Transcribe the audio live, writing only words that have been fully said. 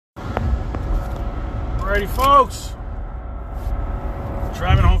Alrighty, folks.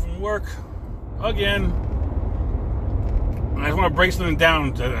 Driving home from work again. I just want to break something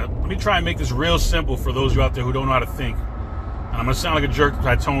down. Let me try and make this real simple for those of you out there who don't know how to think. And I'm going to sound like a jerk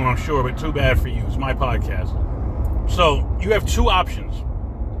by tone, I'm sure, but too bad for you. It's my podcast. So, you have two options.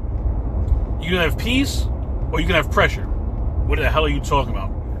 You can have peace or you can have pressure. What the hell are you talking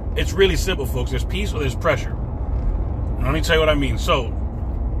about? It's really simple, folks. There's peace or there's pressure. And let me tell you what I mean. So,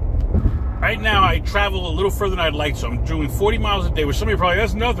 right now I travel a little further than I'd like to. I'm doing 40 miles a day, which some of you are probably,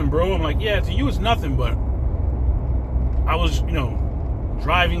 that's nothing, bro. I'm like, yeah, to you it's nothing, but I was,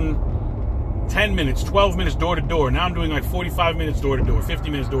 driving 10 minutes, 12 minutes door to door. Now I'm doing like 45 minutes door to door,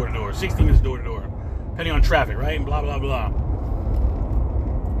 50 minutes door to door, 60 minutes door to door, depending on traffic, right? And blah, blah, blah.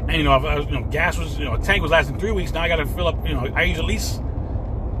 And, gas was, a tank was lasting 3 weeks. Now I got to fill up, I use at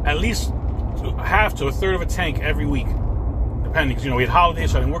least half to a third of a tank every week, depending. Because, we had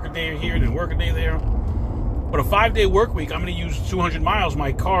holidays, so I didn't work a day here, didn't work a day there. But a 5-day work week, I'm going to use 200 miles.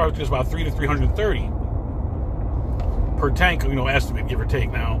 My car is about 300 to 330 per tank, estimate, give or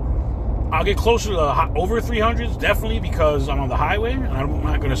take. Now, I'll get closer to over 300s, definitely, because I'm on the highway, and I'm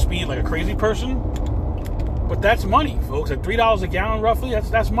not going to speed like a crazy person. But that's money, folks. At $3 a gallon, roughly,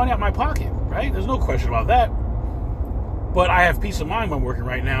 that's money out of my pocket, right? There's no question about that. But I have peace of mind when I'm working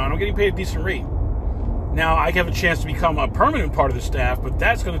right now, and I'm getting paid a decent rate. Now, I have a chance to become a permanent part of the staff, but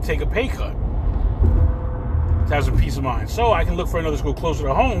that's going to take a pay cut to have some peace of mind. So I can look for another school closer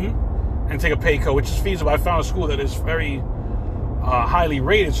to home and take a pay cut, which is feasible. I found a school that is very highly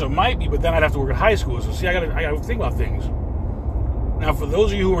rated, so it might be, but then I'd have to work at high school. So see, I gotta think about things. Now, for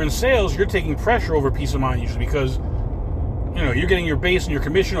those of you who are in sales, you're taking pressure over peace of mind usually because, you're getting your base and your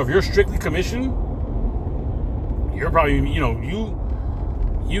commission, or if you're strictly commission, you're probably,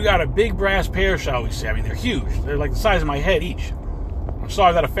 you got a big brass pair, shall we say. I mean, they're huge. They're like the size of my head each. I'm sorry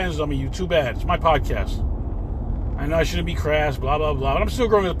if that offends some of you. Too bad. It's my podcast. I know I shouldn't be crass, blah, blah, blah. But I'm still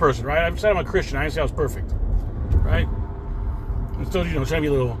growing as a person, right? I've said I'm a Christian. I didn't say I was perfect, right? I'm still, trying to be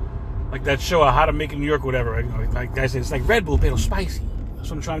a little, like that show, How to Make It in New York, or whatever. Right? Like guys say, it's like Red Bull, pero spicy.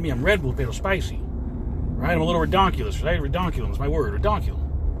 That's what I'm trying to be. I'm Red Bull, pero spicy. Right? I'm a little redonkulous, right? Redonkulum is my word.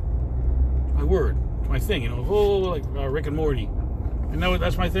 Redonkulum. My word. It's my thing, like Rick and Morty. You know,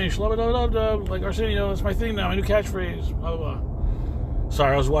 that's my thing. Like Arsenio, that's my thing now. My new catchphrase. Blah, blah, blah.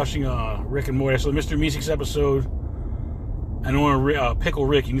 Sorry, I was watching Rick and Morty. I saw the Mr. Meeseeks episode. I don't want to pickle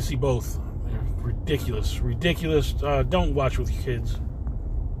Rick. You can see both. They're ridiculous. Don't watch with your kids.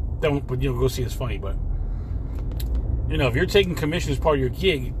 Don't, but go see it. It's funny. But if you're taking commission as part of your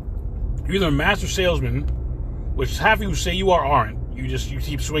gig, you're either a master salesman, which half of you say you aren't. You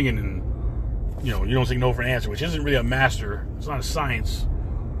keep swinging and you don't take no for an answer, which isn't really a master. It's not a science.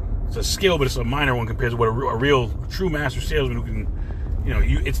 It's a skill, but it's a minor one compared to what a real, true master salesman who can.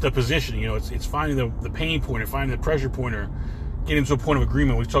 It's the positioning. It's finding the pain point, or finding the pressure point, or getting to a point of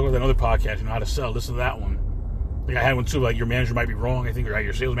agreement. We talked about that in another podcast. How to sell. Listen to that one. I think I had one too. Like your manager might be wrong. I think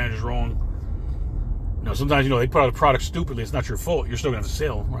your sales manager's wrong. Sometimes they put out a product stupidly. It's not your fault. You're still gonna have to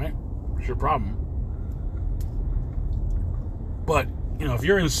sell, right? It's your problem. But if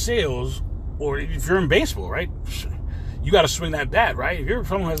you're in sales, or if you're in baseball, right? You got to swing that bat, right? If you're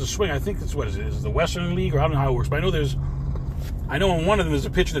someone who has a swing, I think that's what is it? Is it the Western League, or I don't know how it works, but I know in one of them there's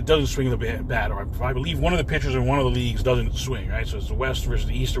a pitcher that doesn't swing the bat, or I believe one of the pitchers in one of the leagues doesn't swing, right? So it's the West versus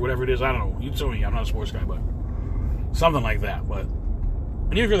the East, or whatever it is. I don't know. You tell me. I'm not a sports guy, but something like that. But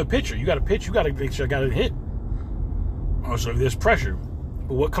and even if you're the pitcher, you got to pitch. You got to make sure I got to hit. Oh, so there's pressure.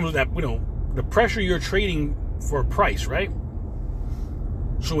 But what comes with that? The pressure you're trading for a price, right?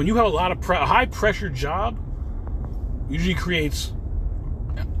 So when you have a high pressure job, usually creates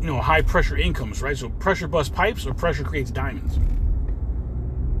high pressure incomes, right? So pressure busts pipes, or pressure creates diamonds.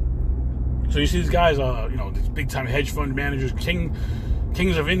 So you see these guys, these big time hedge fund managers,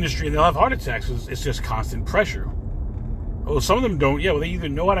 kings of industry, and they'll have heart attacks. It's just constant pressure. Well, some of them don't. Yeah, well, they either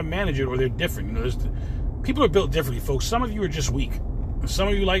know how to manage it or they're different. People are built differently, folks. Some of you are just weak. And some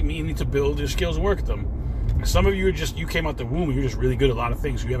of you, like me, need to build your skills and work at them. And some of you you came out the womb and you're just really good at a lot of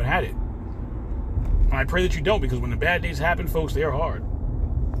things. So you haven't had it. And I pray that you don't, because when the bad days happen, folks, they are hard.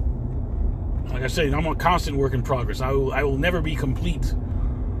 Like I said, I'm a constant work in progress. I will never be complete.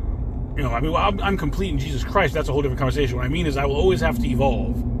 I'm complete in Jesus Christ. That's a whole different conversation. What I mean is I will always have to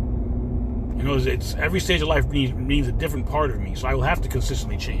evolve. It's every stage of life means a different part of me. So I will have to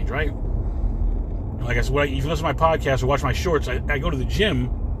consistently change, right? Like I said, if you listen to my podcast or watch my shorts, I go to the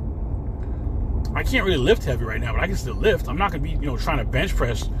gym. I can't really lift heavy right now, but I can still lift. I'm not going to be, trying to bench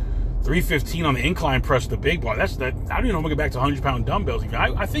press 315 on the incline press with the big bar. I don't even know if I'm going to get back to 100-pound dumbbells.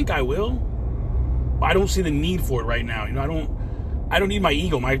 I think I will, but I don't see the need for it right now. I don't need my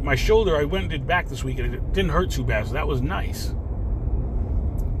ego. My shoulder, I went and did back this week, and it didn't hurt too bad, so that was nice.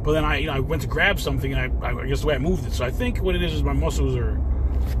 But then I went to grab something, and I guess the way I moved it. So I think what it is my muscles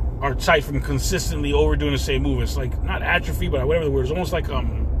are tight from consistently overdoing the same move. It's like not atrophy, but whatever the word is, almost like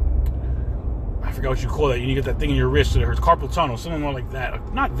I forgot what you call that. You get that thing in your wrist that hurts, carpal tunnel, something more like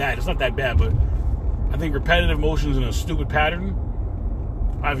that. Not that, it's not that bad, but I think repetitive motions in a stupid pattern.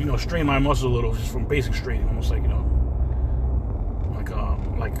 I've strained my muscle a little just from basic straining, almost like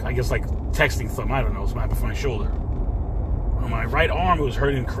like I guess like texting thumb. I don't know. It's my behind shoulder. On my right arm, it was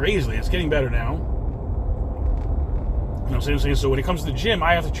hurting crazily. It's getting better now. You know what I'm saying? So when it comes to the gym,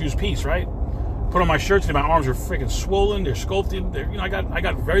 I have to choose peace, right? Put on my shirt today, my arms are freaking swollen. They're sculpted. I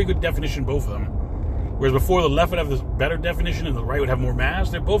got very good definition, both of them. Whereas before, the left would have this better definition and the right would have more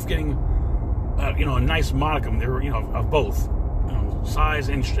mass. They're both getting, a nice modicum. They're, of both, size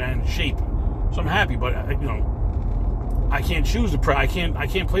and shape. So I'm happy, but I can't choose I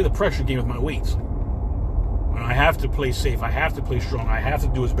can't play the pressure game with my weights. I have to play safe. I have to play strong. I have to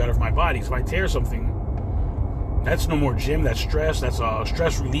do what's better for my body. So if I tear something, that's no more gym. That's stress. That's a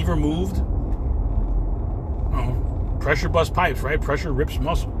stress reliever moved. Pressure busts pipes, right? Pressure rips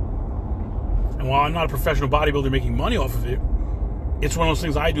muscle. And while I'm not a professional bodybuilder making money off of it, it's one of those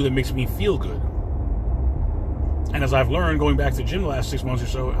things I do that makes me feel good. And as I've learned going back to the gym the last 6 months or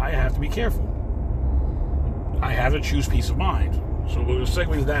so, I have to be careful. I have to choose peace of mind. So we'll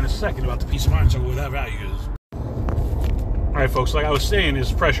segue into that in a second about the peace of mind, so what that value is. All right, folks, like I was saying,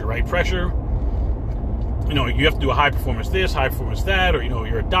 is pressure, right? Pressure, you have to do a high performance this, high performance that, or,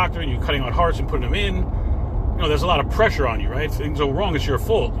 you're a doctor and you're cutting out hearts and putting them in. There's a lot of pressure on you, right? If things go wrong, it's your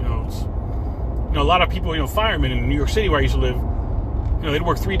fault. A lot of people, firemen in New York City where I used to live, they'd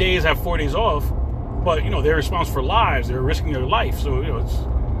work 3 days, have 4 days off, but, they're responsible for lives. They're risking their life. So, it's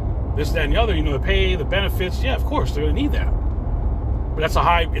this, that, and the other, the pay, the benefits. Yeah, of course, they're going to need that. But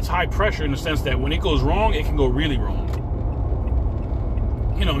it's high pressure in the sense that when it goes wrong, it can go really wrong.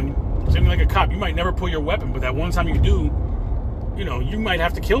 Something like a cop, you might never pull your weapon, but that one time you do, you might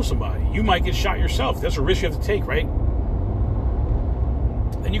have to kill somebody. You might get shot yourself. That's a risk you have to take, right?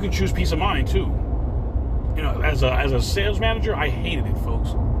 Then you can choose peace of mind, too. As a sales manager, I hated it,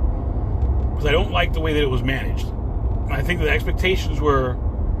 folks. Because I don't like the way that it was managed. And I think the expectations were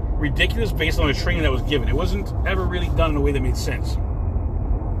ridiculous based on the training that was given. It wasn't ever really done in a way that made sense.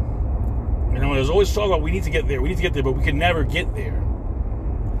 There's always talk about we need to get there, but we could never get there.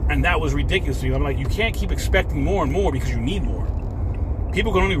 And that was ridiculous to me. I'm like, you can't keep expecting more and more because you need more.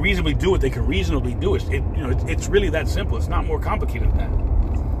 People can only reasonably do what they can reasonably do. It's really that simple. It's not more complicated than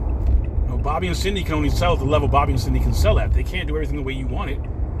that. Bobby and Cindy can only sell at the level Bobby and Cindy can sell at. They can't do everything the way you want it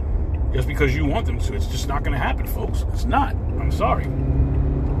just because you want them to. It's just not going to happen, folks. It's not. I'm sorry.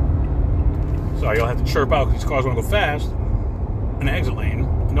 Sorry, y'all have to chirp out because these cars want to go fast in the exit lane.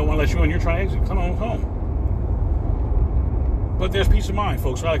 And don't want to let you in. You're trying to exit. Come on home. But there's peace of mind,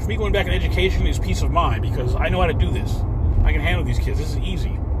 folks. Like for me, going back in education is peace of mind because I know how to do this. I can handle these kids. This is easy.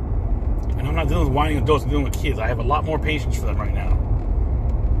 And I'm not dealing with whining adults. I'm dealing with kids. I have a lot more patience for them right now.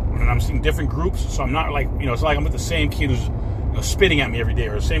 And I'm seeing different groups, so I'm not like, it's like I'm with the same kid who's spitting at me every day,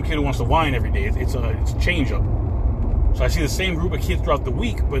 or the same kid who wants to whine every day. It's a change up. So I see the same group of kids throughout the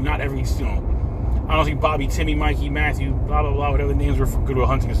week, but not every, I don't see Bobby, Timmy, Mikey, Matthew, blah, blah, blah, whatever the names were for Goodwill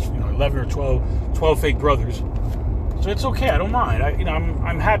Hunting. It's, 11 or 12 fake brothers. So it's okay. I don't mind.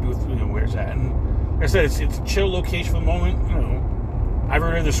 I'm happy with, where it's at. And like I said, it's a chill location for the moment. I've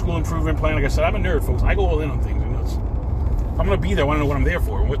heard of the school improvement plan. Like I said, I'm a nerd, folks. I go all in on things. If I'm going to be there, I want to know what I'm there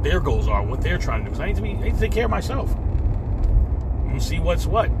for, what their goals are, what they're trying to do. Because I need to take care of myself. And see what's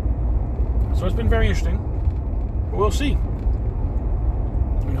what. So it's been very interesting. But we'll see.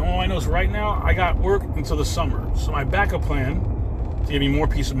 All I know is right now, I got work until the summer. So my backup plan to give me more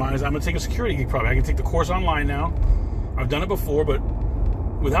peace of mind is I'm going to take a security gig probably. I can take the course online now. I've done it before, but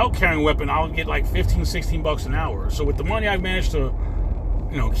without carrying a weapon, I'll get like $15-16 an hour. So with the money I've managed to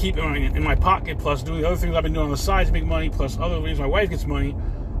keep in my pocket, plus doing the other things I've been doing on the side to make money, plus other ways my wife gets money,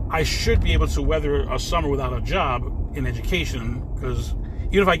 I should be able to weather a summer without a job in education, because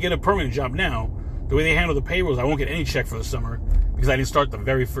even if I get a permanent job now, the way they handle the payrolls, I won't get any check for the summer because I didn't start the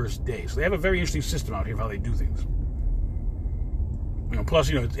very first day. So they have a very interesting system out here of how they do things. Plus,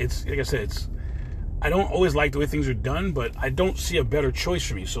 it's like I said, I don't always like the way things are done, but I don't see a better choice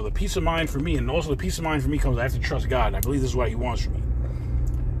for me. So the peace of mind for me, and also the peace of mind for me comes, I have to trust God, and I believe this is what He wants from me.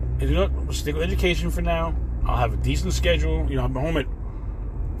 And I'll stick with education for now. I'll have a decent schedule. I'm home at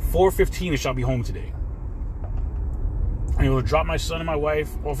 4:15ish. I'll be home today. I'm able to drop my son and my wife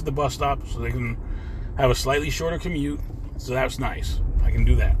off at the bus stop so they can have a slightly shorter commute. So that's nice. I can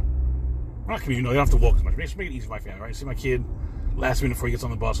do that. Not commute, they don't have to walk as much. Make it easy for my family, right? See my kid, last minute before he gets on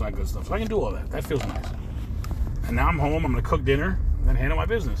the bus and that good stuff. So I can do all that. That feels nice. And now I'm home. I'm going to cook dinner and then handle my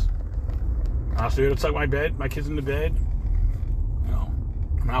business. I'll stay here to tuck my kids into bed. You know,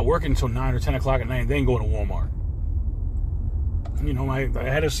 I'm not working until 9 or 10 o'clock at night and then go to Walmart. You know, I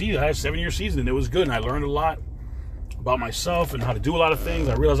had a 7-year season and it was good. And I learned a lot about myself and how to do a lot of things.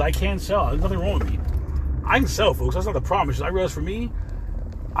 I realized I can sell. There's nothing wrong with me. I can sell, folks. That's not the problem. It's just I realized for me,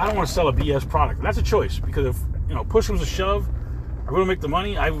 I don't want to sell a BS product. And that's a choice because if, you know, push comes to shove, I really make the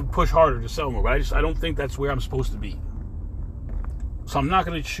money, I would push harder to sell more. But I don't think that's where I'm supposed to be. So I'm not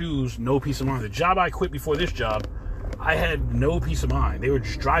going to choose no peace of mind. The job I quit before this job, I had no peace of mind. They were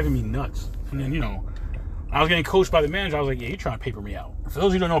just driving me nuts. And then, you know, I was getting coached by the manager. I was like, yeah, you're trying to paper me out. For those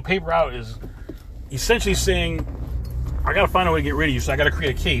of you who don't know, paper out is essentially saying, I got to find a way to get rid of you. So I got to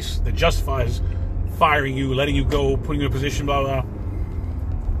create a case that justifies firing you, letting you go, putting you in a position, blah, blah, blah.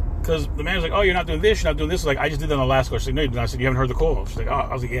 Because the manager's like, oh, you're not doing this, you're not doing this. Like, I just did that on the last call. She's like, no, you didn't. I said, you haven't heard the call. She's like, oh.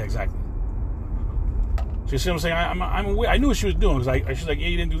 I was like, yeah, exactly. So you see what I'm saying? I'm aware. I knew what she was doing. Because she's like, yeah,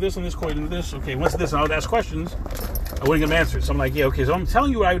 you didn't do this on this call, you didn't do this. Okay, what's this? And I would ask questions. I wouldn't get them answered. So I'm like, yeah, okay. So I'm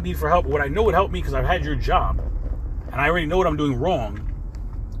telling you what I would need for help. What I know would help me because I've had your job. And I already know what I'm doing wrong.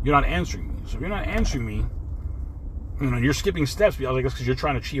 You're not answering me. So if you're not answering me, you know, you're skipping steps. I was like, that's because you're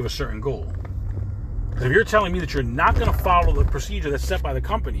trying to achieve a certain goal. Because if you're telling me that you're not going to follow the procedure that's set by the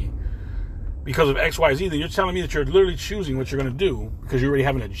company because of X, Y, Z, then you're telling me that you're literally choosing what you're going to do because you already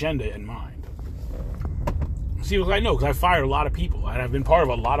have an agenda in mind. See, what I know, because I fired a lot of people, and I've been part of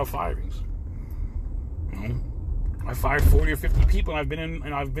a lot of firings. You know, I fired 40 or 50 people,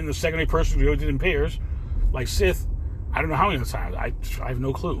 and I've been the secondary person who did in pairs, like Sith. I don't know how many times. I have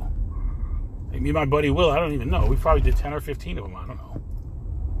no clue. Like me and my buddy Will, I don't even know. We probably did 10 or 15 of them. I don't know.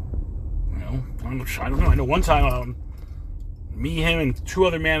 You know, I don't know. I know one time, me, him, and 2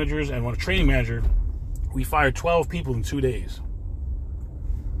 other managers and one training manager, we fired 12 people in 2 days.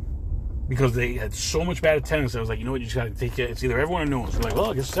 Because they had so much bad attendance, I was like, you know what, you just got to take it. It's either everyone or no one. So we're like,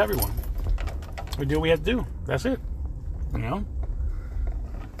 well, I guess it's everyone. We do what we have to do. That's it. You know?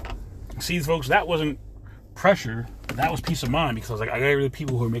 See, folks, that wasn't pressure. That was peace of mind because I was like, I got rid of the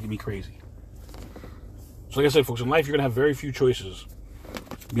people who are making me crazy. So like I said, folks, in life, you're going to have very few choices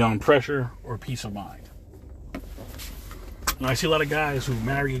beyond pressure or peace of mind. And I see a lot of guys who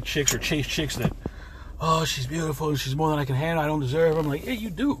marry chicks or chase chicks that, oh, she's beautiful and she's more than I can handle. I don't deserve her. I'm like, yeah, you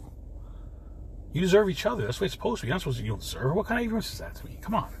do. You deserve each other. That's the way it's supposed to be. You're not supposed to, you don't deserve her. What kind of ignorance is that to me?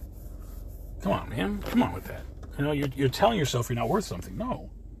 Come on. Come on, man. Come on with that. You know, you're telling yourself you're not worth something. No.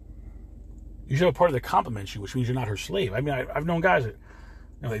 You should have a part of that compliments you, which means you're not her slave. I mean, I've known guys that,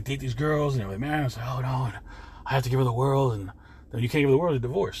 you know, they date these girls and they're like, man, it's like, oh, no, I have to give her the world. And then you can't give her the world, you're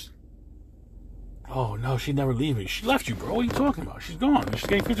divorced. Oh, no, she'd never leave me. She left you, bro. What are you talking about? She's gone. She's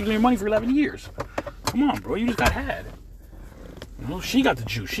getting 50% of your money for 11 years. Come on, bro. You just got had. You know, she got the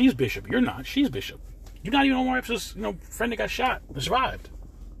juice. She's bishop. You're not. She's bishop. You're not even on wife's, you know, friend that got shot and survived.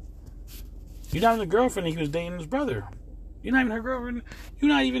 You're not even the girlfriend that he was dating his brother. You're not even her girlfriend. You're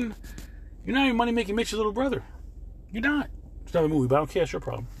not even money making Mitch's little brother. You're not. It's not a movie, but I don't care. It's your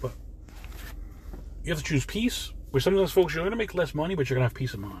problem. But you have to choose peace. With some of those folks, you're going to make less money, but you're going to have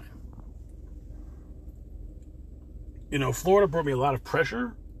peace of mind. You know, Florida brought me a lot of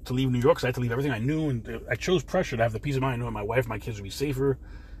pressure to leave New York because I had to leave everything I knew, and I chose pressure to have the peace of mind knowing my wife, my kids would be safer.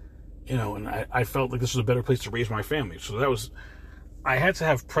 You know, and I felt like this was a better place to raise my family. So I had to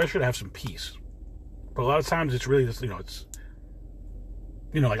have pressure to have some peace. But a lot of times it's really just,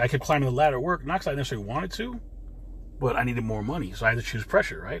 like I kept climbing the ladder at work, not because I necessarily wanted to, but I needed more money. So I had to choose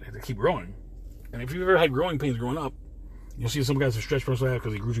pressure, right? I had to keep growing. And if you've ever had growing pains growing up, you'll see some guys that stretch personality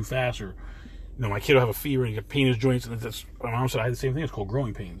because he grew too fast, or, my kid will have a fever and he got pain in his joints. And my mom said I had the same thing. It's called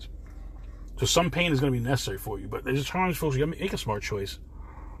growing pains. So some pain is going to be necessary for you. But there's times, folks, you got to make a smart choice.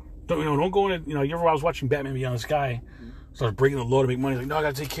 Don't go in it. I was watching Batman Beyond the Sky, started breaking the law to make money. He's like, no, I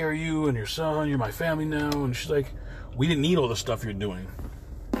got to take care of you and your son. You're my family now. And she's like, we didn't need all the stuff you're doing.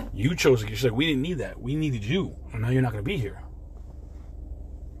 You chose it. She's like, we didn't need that. We needed you. And now you're not going to be here.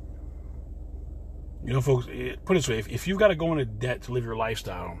 Folks, put it this way. If you've got to go into debt to live your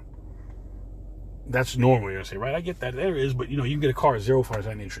lifestyle, that's normal, you're going to say, right? I get that. There is, but, you can get a car at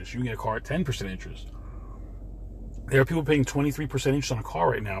 0% interest. You can get a car at 10% interest. There are people paying 23% interest on a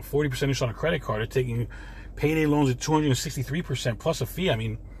car right now, 40% interest on a credit card. They're taking payday loans at 263% plus a fee. I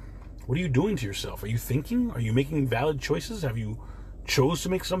mean, what are you doing to yourself? Are you thinking? Are you making valid choices? Have you chose to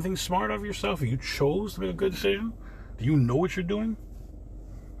make something smart of yourself? Have you chose to make a good decision? Do you know what you're doing?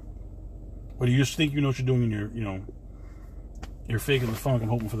 Or do you just think you know what you're doing and you're faking the funk and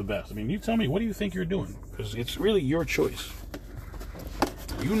hoping for the best? I mean, you tell me, what do you think you're doing? Because it's really your choice.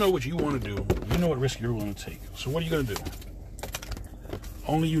 You know what you want to do. You know what risk you're willing to take. So what are you going to do?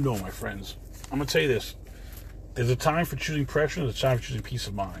 Only you know, my friends. I'm going to tell you this. There's a time for choosing pressure. There's a time for choosing peace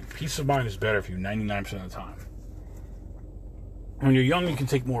of mind. Peace of mind is better for you 99% of the time. When you're young, you can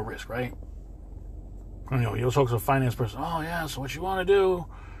take more risk, right? You'll talk to a finance person. Oh, yeah, so what you want to do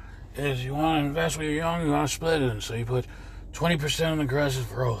is you want to invest when you're young, you want to split it. And so you put 20% on aggressive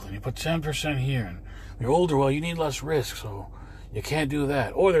growth, and you put 10% here. And when you're older, well, you need less risk, so you can't do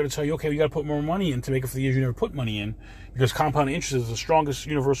that. Or they're going to tell you, okay, you got to put more money in to make it for the years you never put money in, because compound interest is the strongest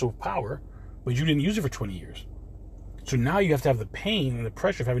universal power, but you didn't use it for 20 years. So now you have to have the pain and the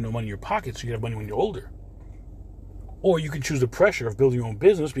pressure of having no money in your pocket so you can have money when you're older. Or you can choose the pressure of building your own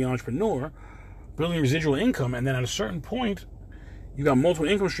business, being an entrepreneur, building residual income, and then at a certain point, you got multiple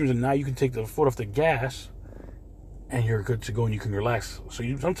income streams, and now you can take the foot off the gas, and you're good to go, and you can relax. So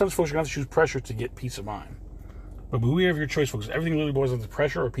sometimes, folks, you're going to have to choose pressure to get peace of mind. But beware of your choice, folks. Everything really boils down to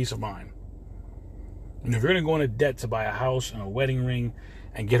pressure or peace of mind. And if you're going to go into debt to buy a house and a wedding ring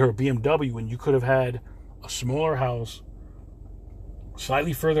and get her a BMW when you could have had a smaller house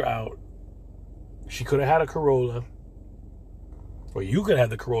slightly further out, she could have had a Corolla, or you could have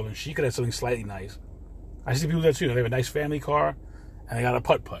the Corolla and she could have something slightly nice. I see people do that too. They have a nice family car and they got a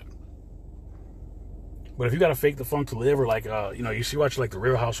putt-putt. But if you got to fake the funk to live, or like, you watch like the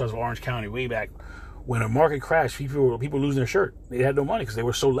Real Housewives of Orange County way back when a market crashed, people losing their shirt. They had no money because they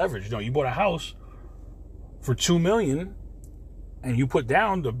were so leveraged. You bought a house for $2 million and you put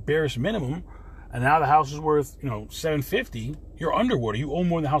down the barest minimum, and now the house is worth, $750,000. You're underwater. You owe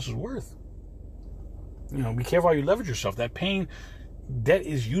more than the house is worth. Be careful how you leverage yourself. That pain, debt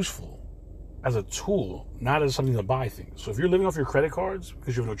is useful as a tool, not as something to buy things. So if you're living off your credit cards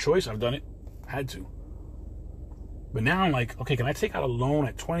because you have no choice, I've done it, had to. But now I'm like, okay, can I take out a loan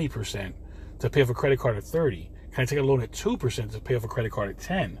at 20% to pay off a credit card at 30? Can I take a loan at 2% to pay off a credit card at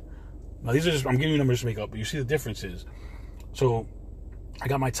 10? Now these are just, I'm giving you numbers to make up, but you see the differences. So I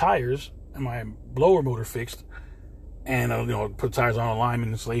got my tires and my blower motor fixed, and put tires on,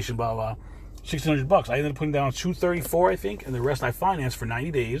 alignment, installation, blah blah. $1,600. I ended up putting down $234, I think, and the rest I financed for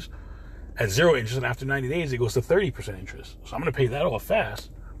 90 days at 0 interest. And after 90 days, it goes to 30% interest. So I'm going to pay that off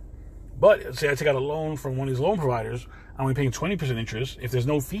fast. But say I take out a loan from one of these loan providers, I'm only paying 20% interest. If there's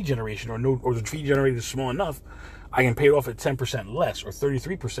no fee generation or the fee generated is small enough, I can pay it off at 10% less or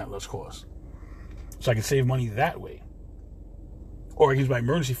 33% less cost. So I can save money that way. Or I can use my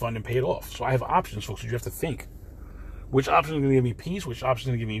emergency fund and pay it off. So I have options, folks. You have to think. Which option is going to give me peace? Which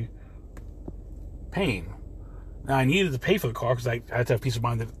option is going to give me pain? Now, I needed to pay for the car because I had to have peace of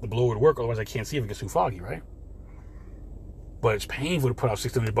mind that the blower would work. Otherwise, I can't see if it gets too foggy, right? But it's painful to put out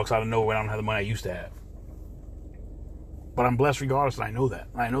 $600 out of nowhere when I don't have the money I used to have. But I'm blessed regardless, and I know that.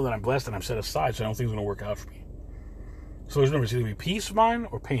 I know that I'm blessed and I'm set aside, so I don't think it's going to work out for me. So remember, it's either going to be peace of mind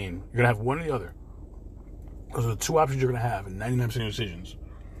or pain. You're going to have one or the other. Those are the two options you're going to have in 99% of your decisions.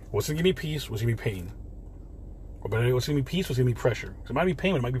 What's going to give me peace? What's going to be pain? Or better, what's going to be peace? What's going to be pressure? Because it might be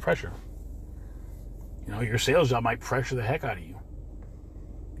pain, but it might be pressure. Your sales job might pressure the heck out of you.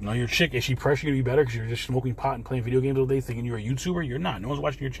 Your chick, is she pressuring you to be better because you're just smoking pot and playing video games all day thinking you're a YouTuber? You're not. No one's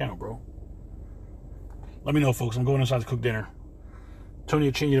watching your channel, bro. Let me know, folks. I'm going inside to cook dinner. Tony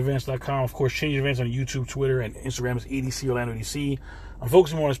at ChangeInAdvance.com. Of course, Change in Advance on YouTube, Twitter, and Instagram is EDC Orlando DC. I'm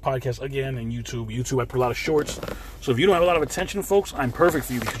focusing more on this podcast again and YouTube. I put a lot of shorts. So if you don't have a lot of attention, folks, I'm perfect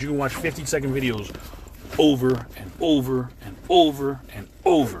for you because you can watch 50-second videos over and over and over and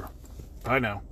over. Bye now.